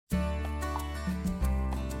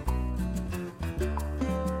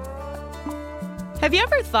Have you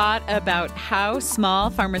ever thought about how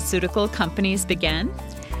small pharmaceutical companies began?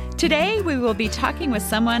 Today, we will be talking with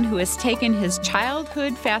someone who has taken his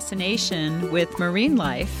childhood fascination with marine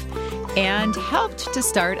life and helped to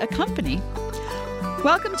start a company.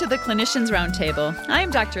 Welcome to the Clinicians Roundtable. I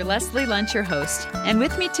am Dr. Leslie Lunch, your host, and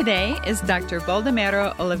with me today is Dr.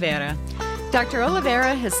 Baldomero Oliveira. Dr.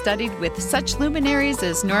 Oliveira has studied with such luminaries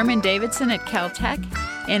as Norman Davidson at Caltech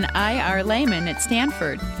and I.R. Lehman at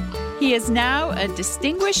Stanford. He is now a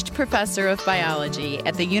distinguished professor of biology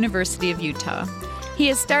at the University of Utah. He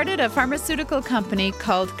has started a pharmaceutical company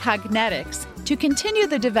called Cognetics to continue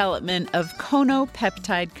the development of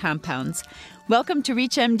conopeptide compounds. Welcome to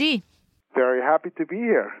ReachMD. Very happy to be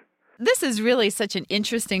here. This is really such an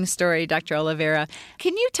interesting story, Dr. Oliveira.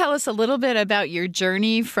 Can you tell us a little bit about your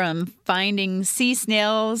journey from finding sea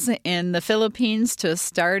snails in the Philippines to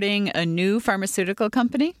starting a new pharmaceutical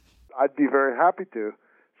company? I'd be very happy to.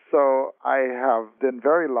 So I have been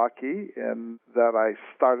very lucky in that I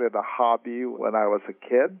started a hobby when I was a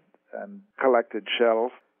kid and collected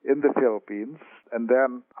shells in the Philippines. And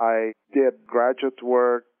then I did graduate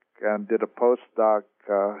work and did a postdoc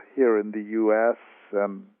here in the U.S.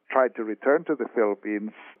 and tried to return to the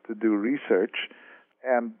Philippines to do research.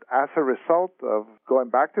 And as a result of going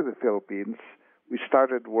back to the Philippines, we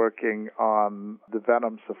started working on the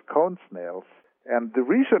venoms of cone snails. And the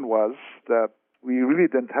reason was that we really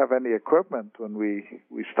didn't have any equipment when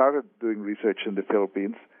we started doing research in the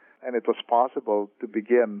Philippines, and it was possible to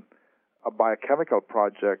begin a biochemical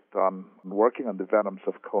project on working on the venoms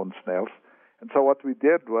of cone snails. And so what we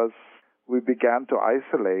did was we began to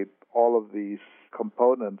isolate all of these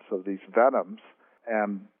components of these venoms,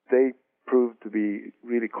 and they proved to be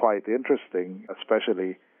really quite interesting,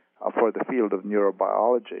 especially for the field of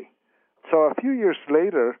neurobiology. So a few years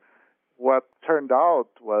later, what turned out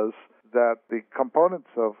was that the components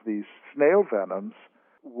of these snail venoms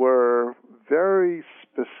were very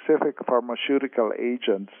specific pharmaceutical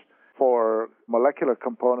agents for molecular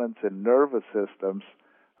components in nervous systems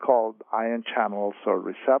called ion channels or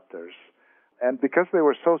receptors. And because they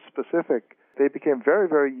were so specific, they became very,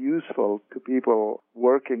 very useful to people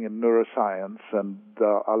working in neuroscience, and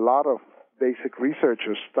a lot of basic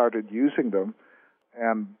researchers started using them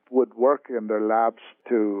and would work in their labs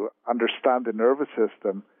to understand the nervous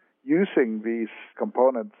system using these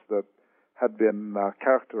components that had been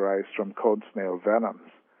characterized from cone snail venoms.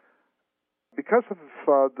 Because of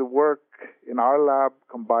the work in our lab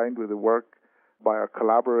combined with the work by our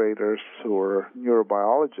collaborators who were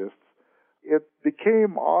neurobiologists, it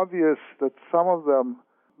became obvious that some of them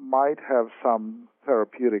might have some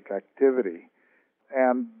therapeutic activity.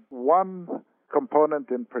 And one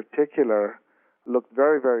component in particular looked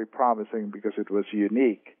very, very promising because it was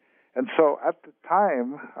unique. And so at the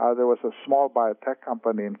time, there was a small biotech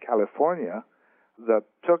company in California that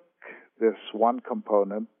took this one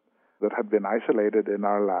component that had been isolated in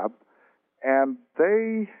our lab, and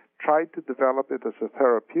they tried to develop it as a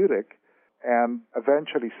therapeutic and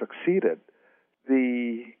eventually succeeded.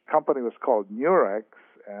 The company was called Neurex,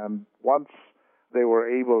 and once they were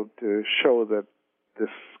able to show that this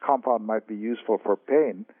compound might be useful for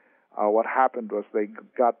pain, what happened was they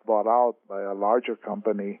got bought out by a larger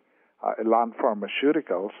company, Elan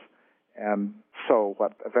Pharmaceuticals, and so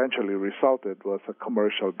what eventually resulted was a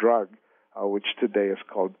commercial drug, which today is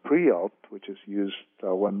called Prialt, which is used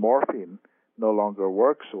when morphine no longer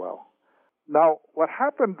works well. Now, what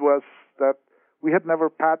happened was that we had never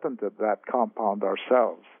patented that compound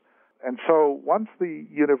ourselves. And so once the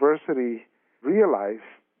university realized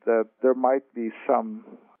that there might be some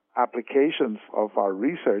applications of our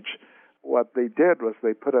research, what they did was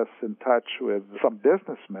they put us in touch with some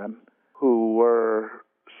businessmen who were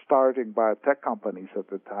starting biotech companies at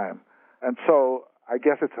the time. And so I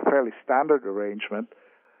guess it's a fairly standard arrangement.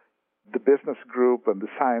 The business group and the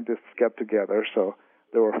scientists get together. So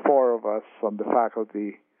there were 4 of us on the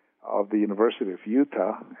faculty of the University of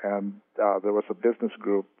Utah, and there was a business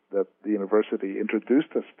group that the university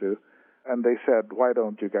introduced us to, and they said, why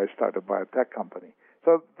don't you guys start a biotech company?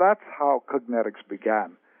 So that's how Cognetics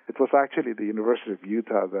began. It was actually the University of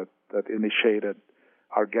Utah that initiated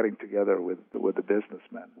our getting together with the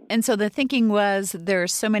businessmen. And so the thinking was there are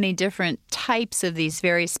so many different types of these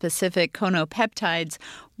very specific conopeptides.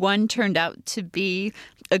 One turned out to be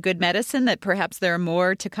a good medicine, that perhaps there are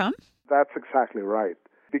more to come? That's exactly right.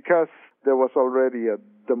 Because there was already a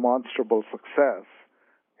demonstrable success,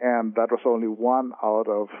 and that was only one out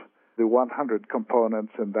of the 100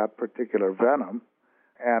 components in that particular venom,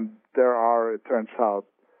 and there are, it turns out,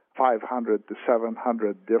 500 to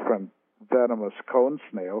 700 different venomous cone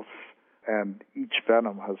snails, and each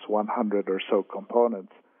venom has 100 or so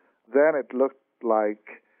components. Then it looked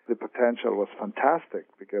like the potential was fantastic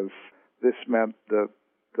because this meant that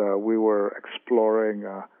we were exploring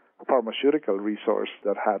a pharmaceutical resource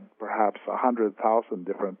that had perhaps 100,000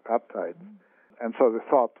 different peptides. And so the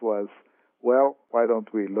thought was, well, why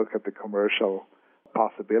don't we look at the commercial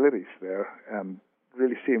possibilities there? And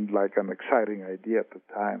really seemed like an exciting idea at the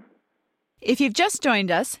time. If you've just joined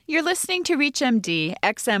us, you're listening to ReachMD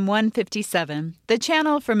XM 157, the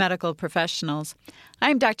channel for medical professionals.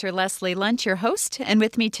 I'm Dr. Leslie Lundt, your host, and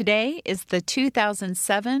with me today is the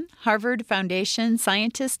 2007 Harvard Foundation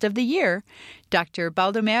Scientist of the Year, Dr.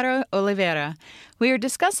 Baldomero Oliveira. We are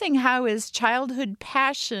discussing how his childhood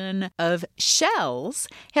passion of shells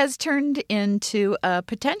has turned into a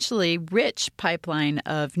potentially rich pipeline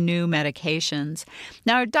of new medications.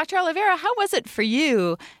 Now, Dr. Oliveira, how was it for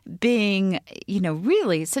you being,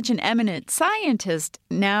 really such an eminent scientist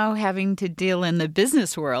now having to deal in the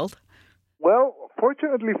business world? Well,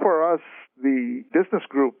 fortunately for us, the business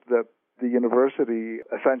group that the university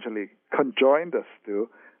essentially conjoined us to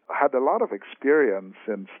had a lot of experience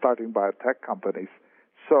in starting biotech companies.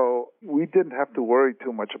 So we didn't have to worry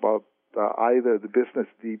too much about either the business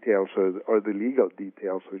details or the legal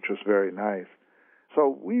details, which was very nice.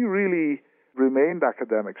 So we really remained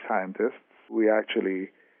academic scientists. We actually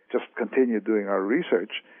just continued doing our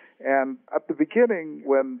research. And at the beginning,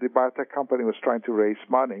 when the biotech company was trying to raise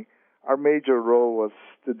money, our major role was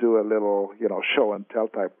to do a little, show and tell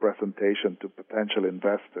type presentation to potential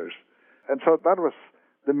investors. And so that was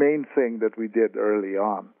the main thing that we did early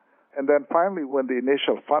on. And then finally, when the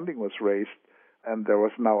initial funding was raised and there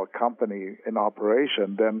was now a company in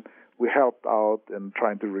operation, then we helped out in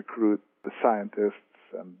trying to recruit the scientists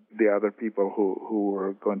and the other people who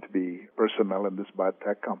were going to be personnel in this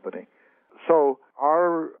biotech company. So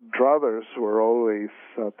our druthers were always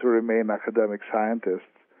to remain academic scientists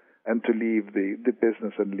and to leave the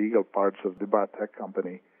business and legal parts of the biotech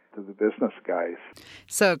company to the business guys.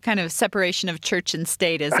 So kind of separation of church and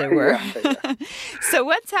state, as it were. Yeah. So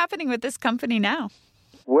what's happening with this company now?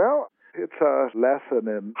 Well, it's a lesson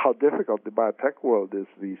in how difficult the biotech world is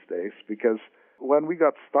these days, because when we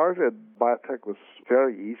got started, biotech was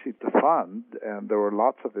very easy to fund, and there were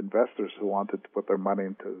lots of investors who wanted to put their money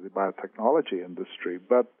into the biotechnology industry.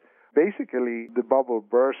 But basically, the bubble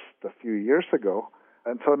burst a few years ago,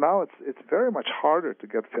 and so now it's very much harder to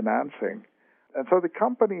get financing. And so the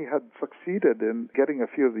company had succeeded in getting a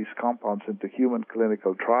few of these compounds into human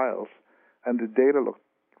clinical trials, and the data looked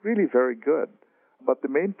really very good. But the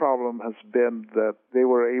main problem has been that they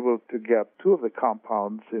were able to get two of the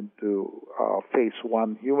compounds into phase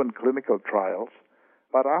 1 human clinical trials.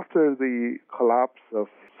 But after the collapse of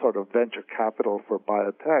sort of venture capital for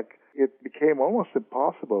biotech, it became almost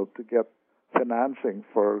impossible to get financing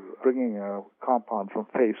for bringing a compound from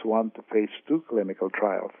phase 1 to phase 2 clinical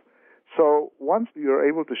trials. So once you're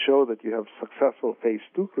able to show that you have successful phase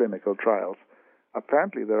 2 clinical trials,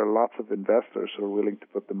 apparently there are lots of investors who are willing to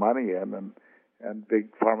put the money in, and big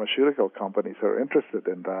pharmaceutical companies are interested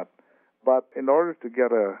in that. But in order to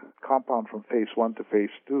get a compound from phase 1 to phase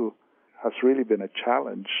 2 has really been a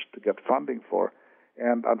challenge to get funding for.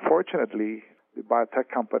 And unfortunately, the biotech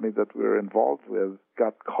company that we were involved with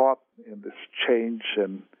got caught in this change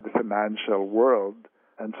in the financial world,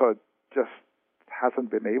 and so it just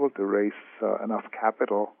hasn't been able to raise enough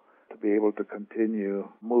capital to be able to continue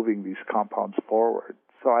moving these compounds forward.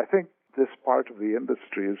 So I think this part of the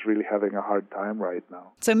industry is really having a hard time right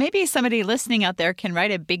now. So maybe somebody listening out there can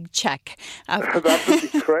write a big check. That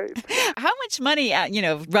would be great. How much money,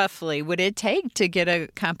 roughly, would it take to get a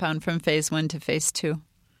compound from phase 1 to phase 2?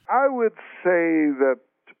 I would say that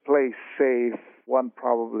to play safe, one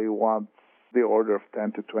probably wants the order of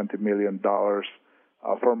 $10 to $20 million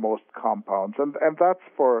for most compounds. And that's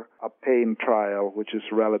for a pain trial, which is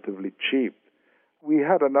relatively cheap. We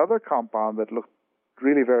had another compound that looked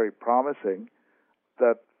really very promising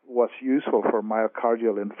that was useful for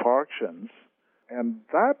myocardial infarctions, and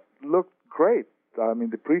that looked great. I mean,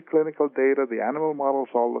 the preclinical data, the animal models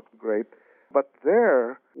all looked great. But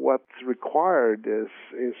there, what's required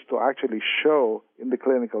is to actually show in the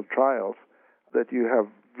clinical trials that you have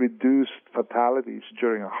reduced fatalities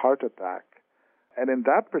during a heart attack. And in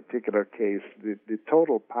that particular case, the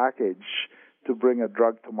total package to bring a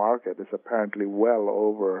drug to market is apparently well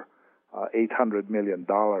over $800 million.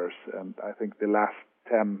 And I think the last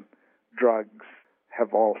 10 drugs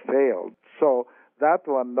have all failed. So that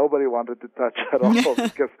one, nobody wanted to touch at all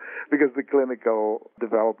because the clinical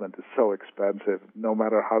development is so expensive, no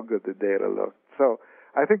matter how good the data looked. So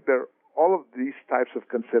I think there are all of these types of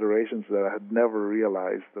considerations that I had never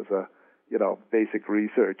realized as a basic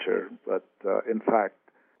researcher. But in fact,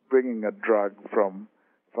 bringing a drug from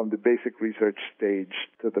from the basic research stage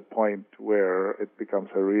to the point where it becomes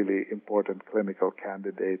a really important clinical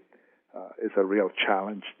candidate is a real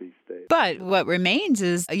challenge these days. But what remains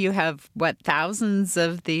is you have, thousands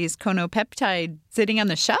of these conopeptides sitting on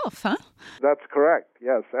the shelf, huh? That's correct,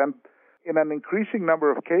 yes. And in an increasing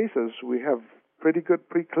number of cases, we have pretty good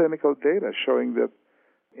preclinical data showing that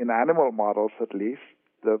in animal models, at least,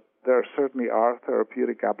 that there certainly are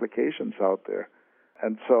therapeutic applications out there.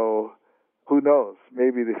 And so, who knows?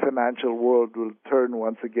 Maybe the financial world will turn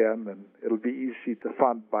once again, and it'll be easy to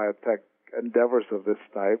fund biotech endeavors of this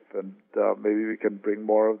type, and maybe we can bring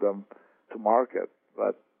more of them to market.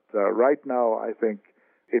 But right now, I think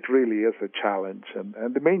it really is a challenge. And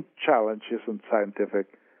the main challenge isn't scientific,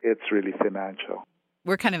 it's really financial.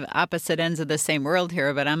 We're kind of opposite ends of the same world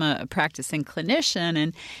here, but I'm a practicing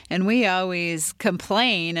clinician, and we always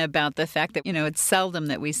complain about the fact that, it's seldom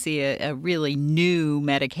that we see a really new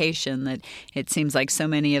medication, that it seems like so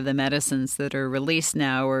many of the medicines that are released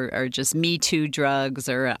now are just Me Too drugs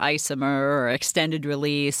or isomer or extended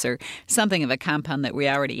release or something of a compound that we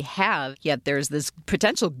already have. Yet there's this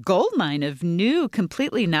potential goldmine of new,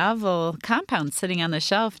 completely novel compounds sitting on the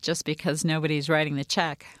shelf just because nobody's writing the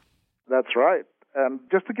check. That's right. And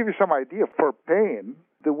just to give you some idea, for pain,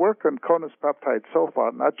 the work on Conus peptide so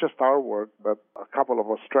far, not just our work, but a couple of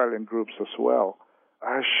Australian groups as well,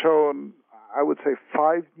 has shown, I would say,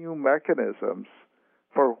 5 new mechanisms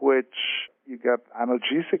for which you get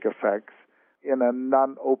analgesic effects in a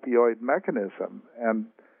non-opioid mechanism. And,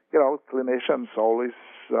 clinicians always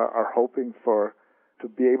are hoping to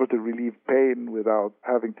be able to relieve pain without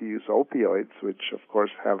having to use opioids, which, of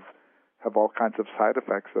course, have all kinds of side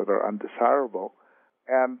effects that are undesirable.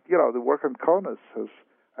 And, the work on Conus has,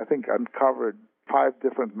 I think, uncovered 5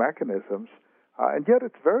 different mechanisms. And yet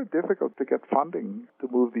it's very difficult to get funding to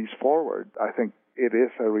move these forward. I think it is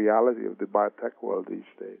a reality of the biotech world these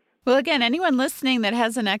days. Well, again, anyone listening that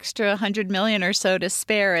has an extra $100 million or so to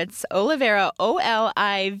spare, it's Olivera, Olivera,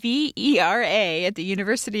 at the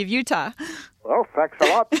University of Utah. Well, thanks a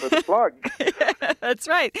lot for the plug. That's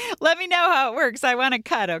right. Let me know how it works. I want to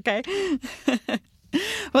cut, okay?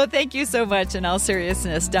 Well, thank you so much. In all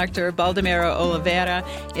seriousness, Dr. Baldomero Olivera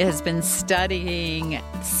has been studying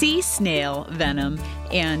sea snail venom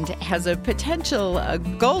and has a potential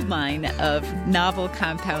goldmine of novel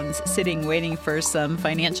compounds sitting waiting for some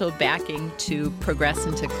financial backing to progress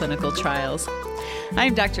into clinical trials.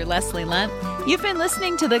 I'm Dr. Leslie Lunt. You've been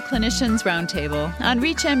listening to the Clinicians Roundtable on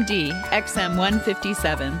ReachMD XM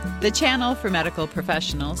 157, the channel for medical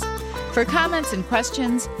professionals. For comments and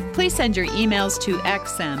questions, please send your emails to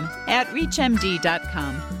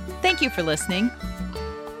xm@reachmd.com. Thank you for listening.